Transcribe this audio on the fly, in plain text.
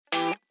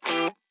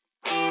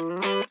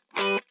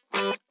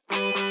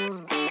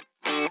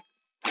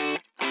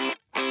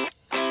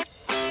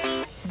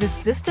The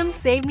System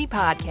Save Me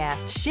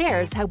podcast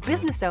shares how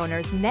business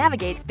owners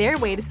navigate their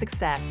way to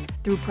success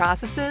through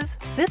processes,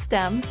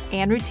 systems,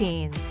 and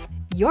routines.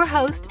 Your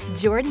host,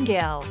 Jordan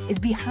Gill, is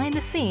behind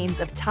the scenes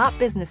of top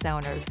business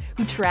owners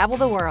who travel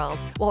the world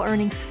while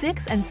earning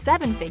 6 and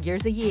 7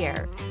 figures a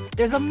year.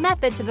 There's a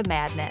method to the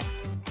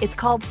madness. It's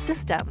called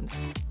systems.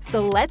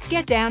 So let's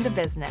get down to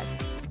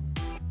business.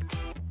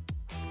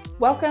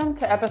 Welcome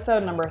to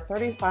episode number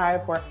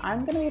 35, where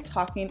I'm going to be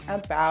talking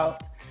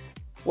about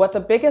what the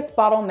biggest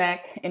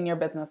bottleneck in your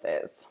business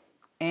is.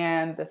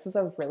 And this is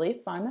a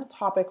really fun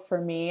topic for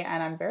me,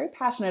 and I'm very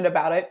passionate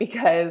about it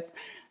because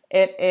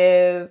it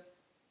is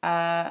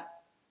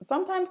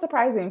sometimes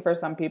surprising for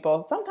some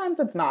people. Sometimes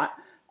it's not,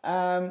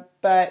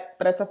 but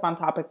it's a fun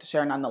topic to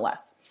share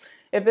nonetheless.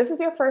 If this is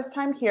your first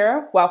time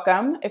here,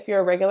 welcome. If you're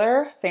a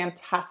regular,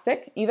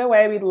 fantastic. Either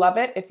way, we'd love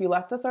it if you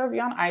left us a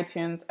review on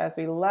iTunes, as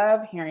we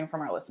love hearing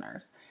from our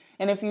listeners.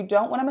 And if you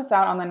don't want to miss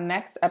out on the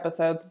next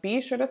episodes, be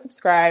sure to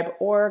subscribe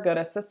or go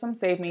to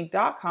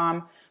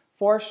systemsaveme.com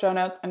for show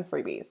notes and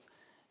freebies.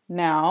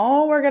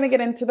 Now we're going to get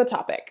into the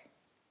topic.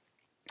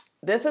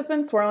 This has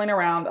been swirling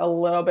around a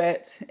little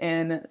bit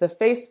in the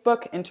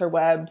Facebook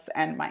interwebs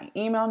and my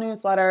email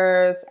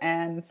newsletters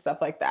and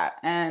stuff like that.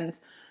 And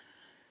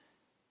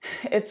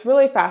it's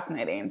really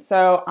fascinating.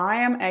 So I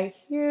am a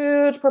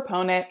huge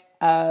proponent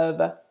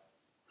of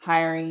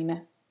hiring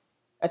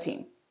a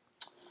team.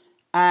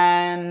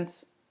 And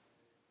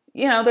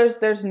you know,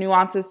 there's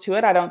nuances to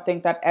it. I don't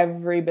think that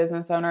every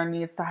business owner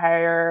needs to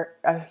hire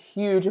a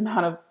huge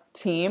amount of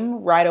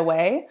team right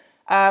away,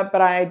 but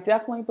I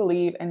definitely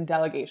believe in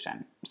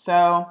delegation.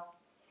 So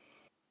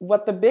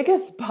what the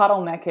biggest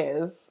bottleneck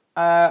is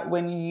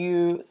when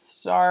you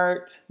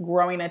start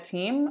growing a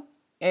team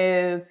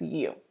is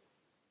you.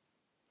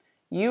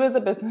 You as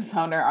a business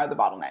owner are the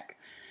bottleneck.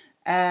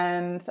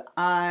 And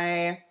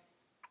I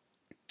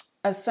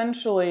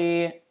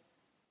essentially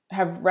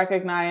have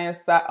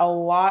recognized that a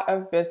lot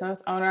of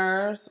business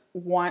owners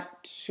want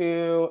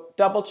to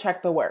double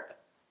check the work.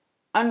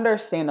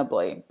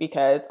 Understandably,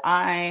 because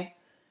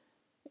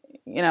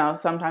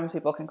sometimes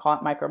people can call it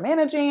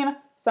micromanaging.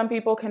 Some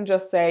people can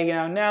just say,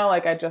 no,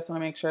 I just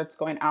want to make sure it's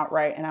going out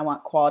right and I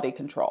want quality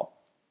control.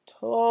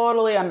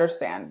 Totally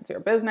understand. It's your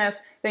business.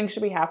 Things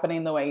should be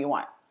happening the way you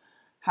want.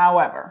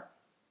 However,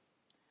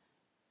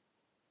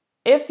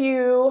 if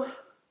you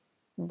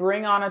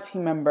bring on a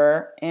team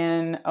member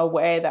in a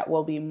way that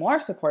will be more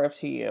supportive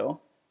to you,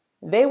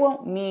 they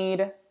won't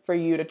need for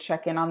you to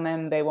check in on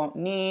them. They won't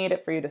need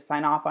for you to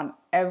sign off on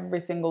every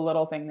single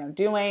little thing they're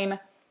doing.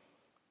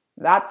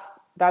 That's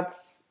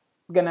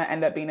going to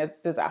end up being a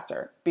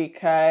disaster,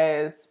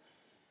 because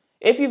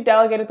if you've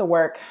delegated the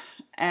work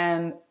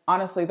and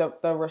honestly the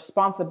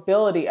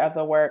responsibility of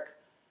the work,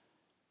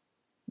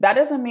 that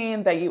doesn't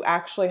mean that you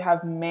actually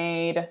have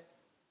made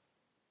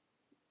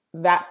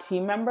that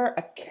team member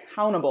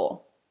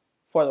accountable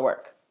for the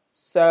work.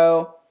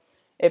 So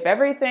if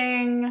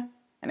everything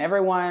and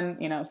everyone,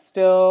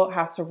 still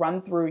has to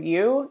run through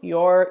you,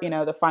 you're,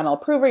 the final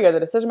approver, you're the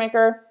decision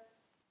maker,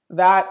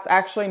 that's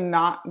actually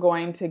not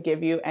going to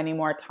give you any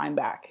more time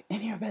back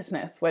in your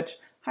business, which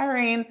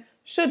hiring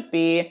should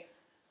be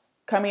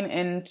coming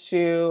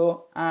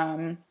into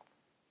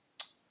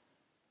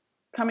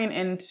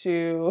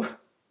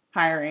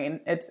hiring.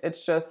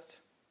 It's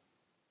just,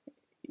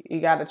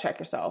 you got to check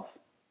yourself.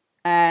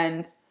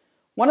 And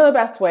one of the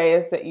best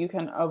ways that you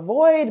can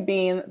avoid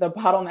being the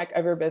bottleneck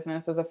of your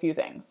business is a few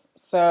things.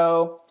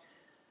 So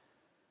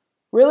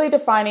really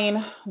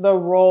defining the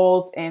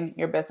roles in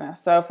your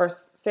business. So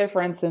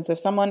for instance, if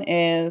someone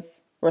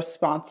is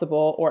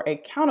responsible or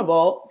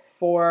accountable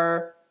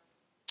for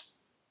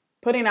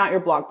putting out your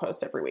blog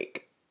post every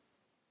week,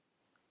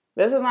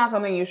 this is not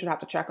something you should have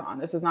to check on.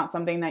 This is not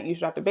something that you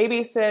should have to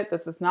babysit.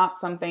 This is not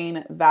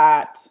something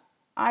that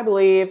I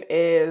believe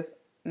is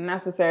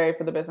necessary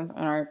for the business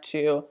owner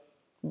to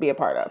be a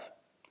part of.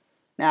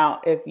 Now,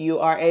 if you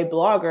are a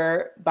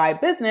blogger by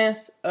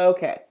business,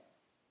 okay,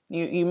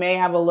 you may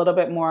have a little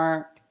bit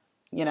more,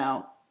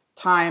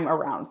 time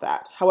around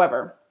that.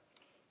 However,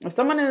 if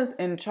someone is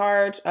in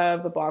charge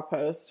of the blog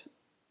post,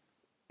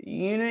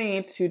 you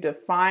need to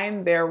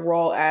define their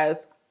role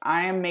as,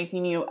 I am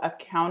making you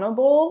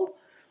accountable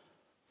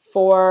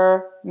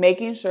for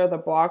making sure the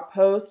blog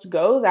post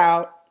goes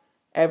out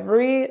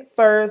every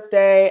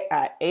Thursday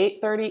at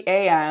 8:30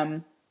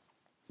 a.m.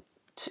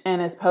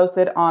 and is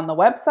posted on the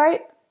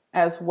website,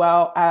 as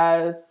well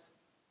as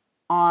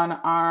on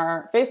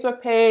our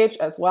Facebook page,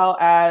 as well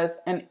as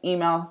an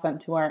email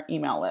sent to our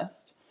email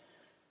list.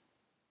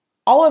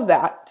 All of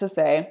that to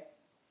say,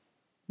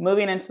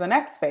 moving into the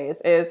next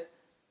phase is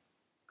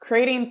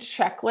creating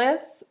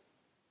checklists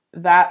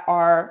that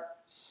are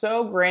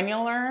so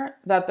granular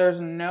that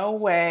there's no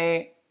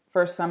way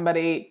for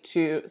somebody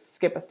to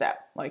skip a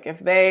step. Like if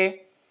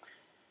they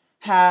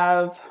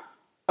have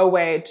a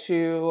way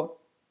to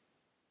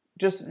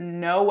just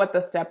know what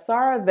the steps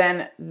are,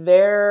 then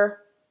their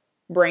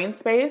brain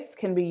space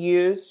can be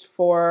used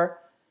for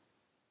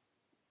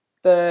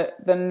the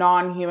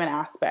non-human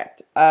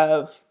aspect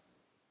of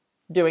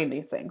doing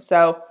these things.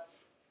 So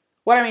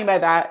What I mean by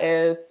that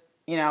is,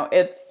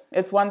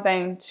 it's one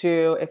thing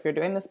to, if you're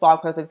doing this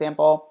blog post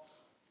example,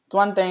 it's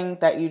one thing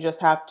that you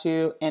just have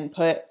to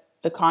input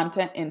the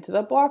content into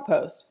the blog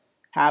post.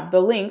 Have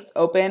the links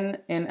open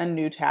in a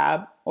new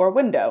tab or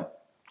window.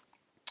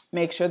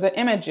 Make sure the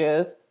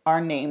images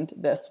are named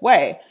this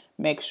way.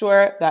 Make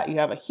sure that you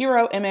have a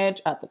hero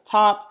image at the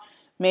top.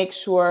 Make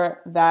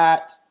sure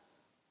that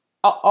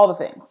all the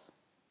things.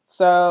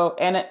 So,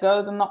 and it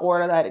goes in the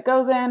order that it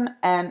goes in.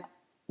 And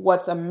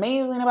what's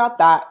amazing about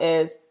that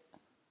is,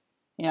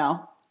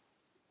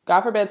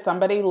 God forbid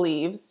somebody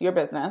leaves your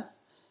business.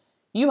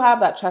 You have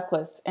that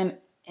checklist and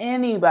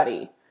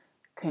anybody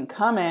can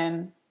come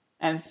in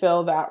and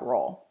fill that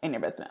role in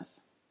your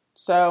business.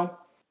 So,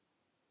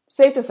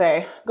 safe to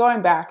say,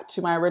 going back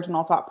to my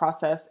original thought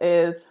process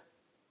is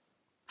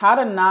how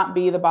to not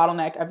be the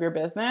bottleneck of your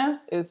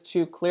business is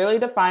to clearly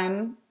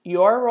define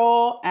your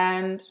role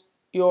and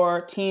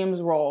your team's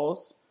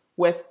roles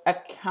with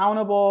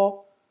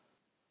accountable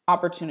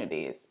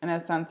opportunities in a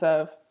sense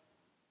of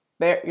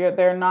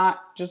they're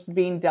not just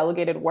being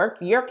delegated work,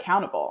 you're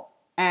accountable.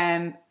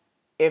 And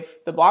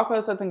if the blog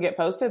post doesn't get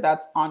posted,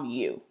 that's on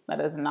you.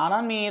 That is not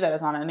on me. That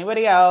is not on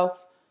anybody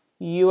else.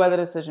 You are the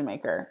decision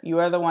maker. You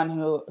are the one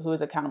who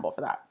is accountable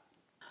for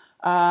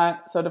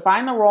that. So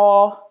define the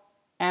role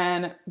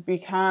and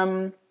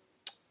become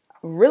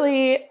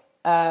really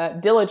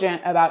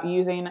diligent about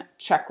using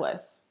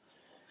checklists.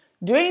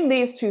 Doing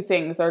these two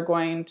things are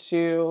going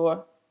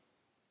to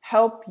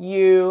help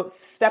you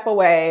step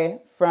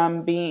away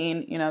from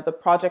being, the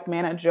project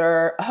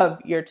manager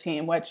of your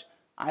team, which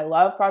I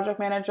love project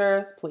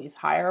managers. Please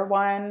hire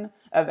one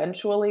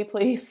eventually,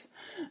 please.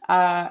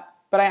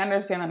 But I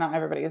understand that not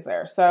everybody is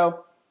there.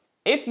 So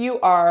a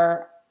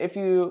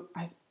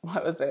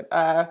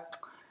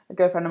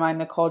good friend of mine,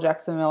 Nicole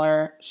Jackson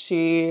Miller,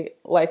 she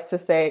likes to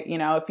say,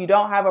 if you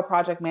don't have a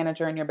project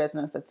manager in your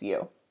business, it's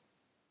you.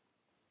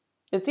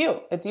 It's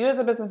you. It's you as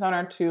a business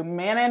owner to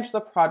manage the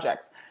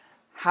projects.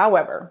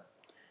 However,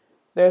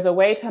 there's a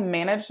way to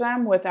manage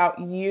them without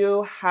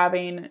you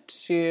having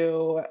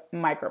to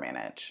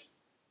micromanage,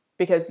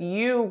 because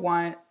you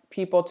want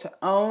people to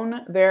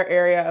own their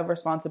area of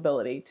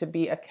responsibility, to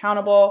be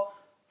accountable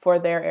for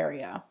their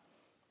area.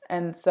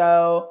 And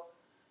so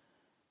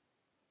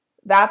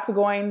that's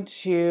going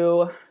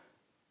to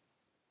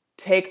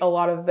take a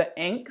lot of the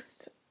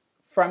angst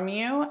from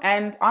you.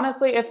 And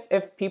honestly,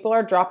 if people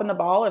are dropping the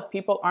ball, if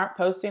people aren't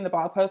posting the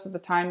blog post at the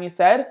time you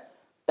said,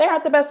 they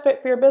aren't the best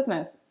fit for your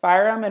business.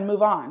 Fire them and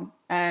move on.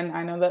 And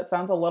I know that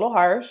sounds a little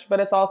harsh, but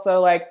it's also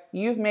like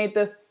you've made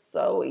this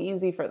so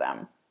easy for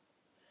them.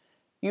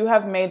 You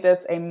have made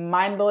this a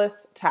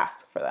mindless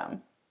task for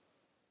them.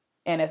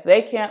 And if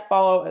they can't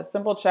follow a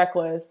simple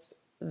checklist,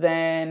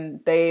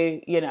 then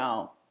they,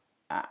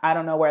 I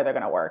don't know where they're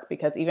going to work,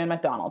 because even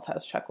McDonald's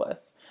has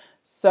checklists.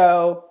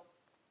 So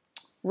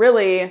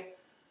really,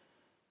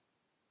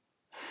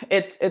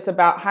 it's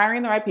about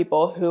hiring the right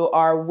people who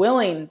are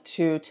willing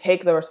to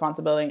take the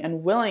responsibility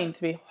and willing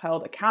to be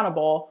held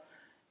accountable.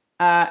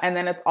 And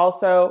then it's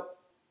also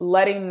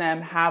letting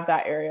them have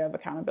that area of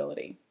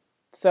accountability.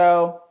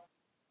 So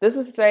this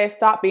is to say,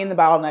 stop being the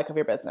bottleneck of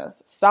your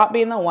business. Stop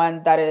being the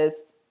one that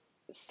is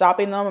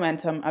stopping the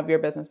momentum of your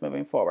business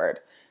moving forward.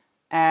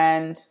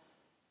 And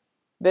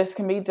this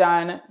can be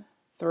done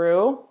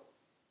through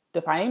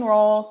defining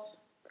roles,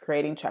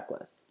 creating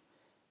checklists.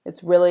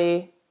 It's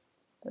really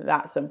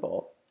that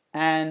simple.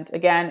 And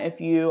again,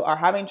 if you are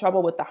having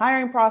trouble with the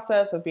hiring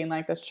process of being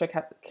like, this chick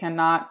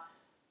cannot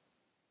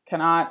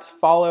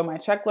follow my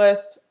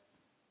checklist,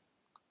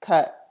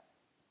 cut.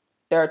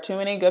 There are too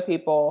many good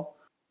people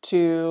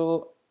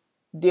to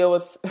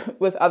deal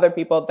with other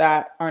people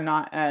that are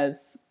not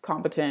as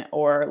competent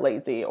or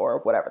lazy or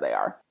whatever they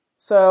are.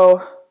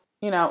 So,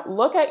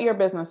 look at your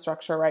business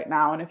structure right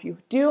now. And if you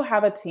do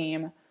have a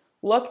team,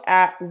 look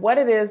at what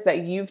it is that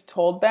you've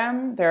told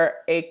them they're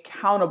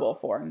accountable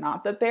for,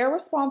 not that they're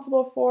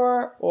responsible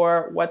for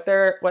or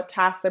what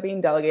tasks they're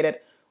being delegated.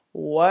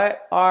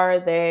 What are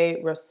they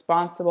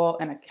responsible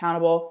and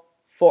accountable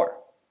for?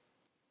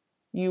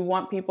 You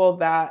want people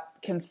that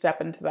can step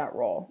into that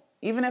role,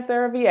 even if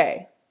they're a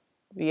VA.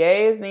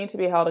 VAs need to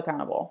be held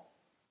accountable.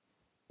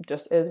 It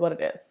just is what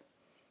it is.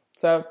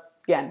 So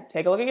again,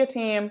 take a look at your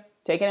team,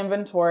 take an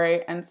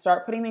inventory, and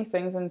start putting these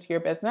things into your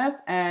business.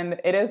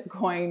 And it is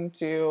going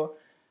to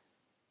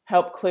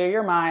help clear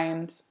your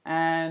mind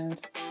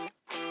and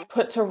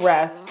put to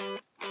rest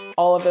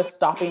all of this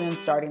stopping and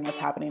starting that's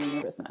happening in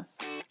your business.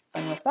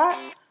 And with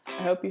that,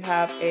 I hope you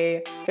have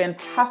a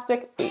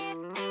fantastic week.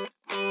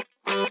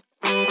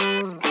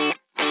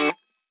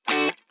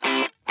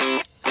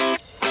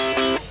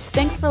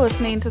 Thanks for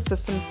listening to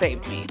System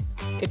Saved Me.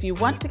 If you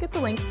want to get the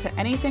links to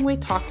anything we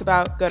talked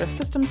about, go to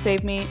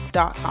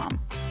systemsaveme.com.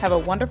 Have a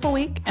wonderful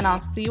week, and I'll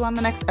see you on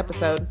the next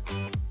episode.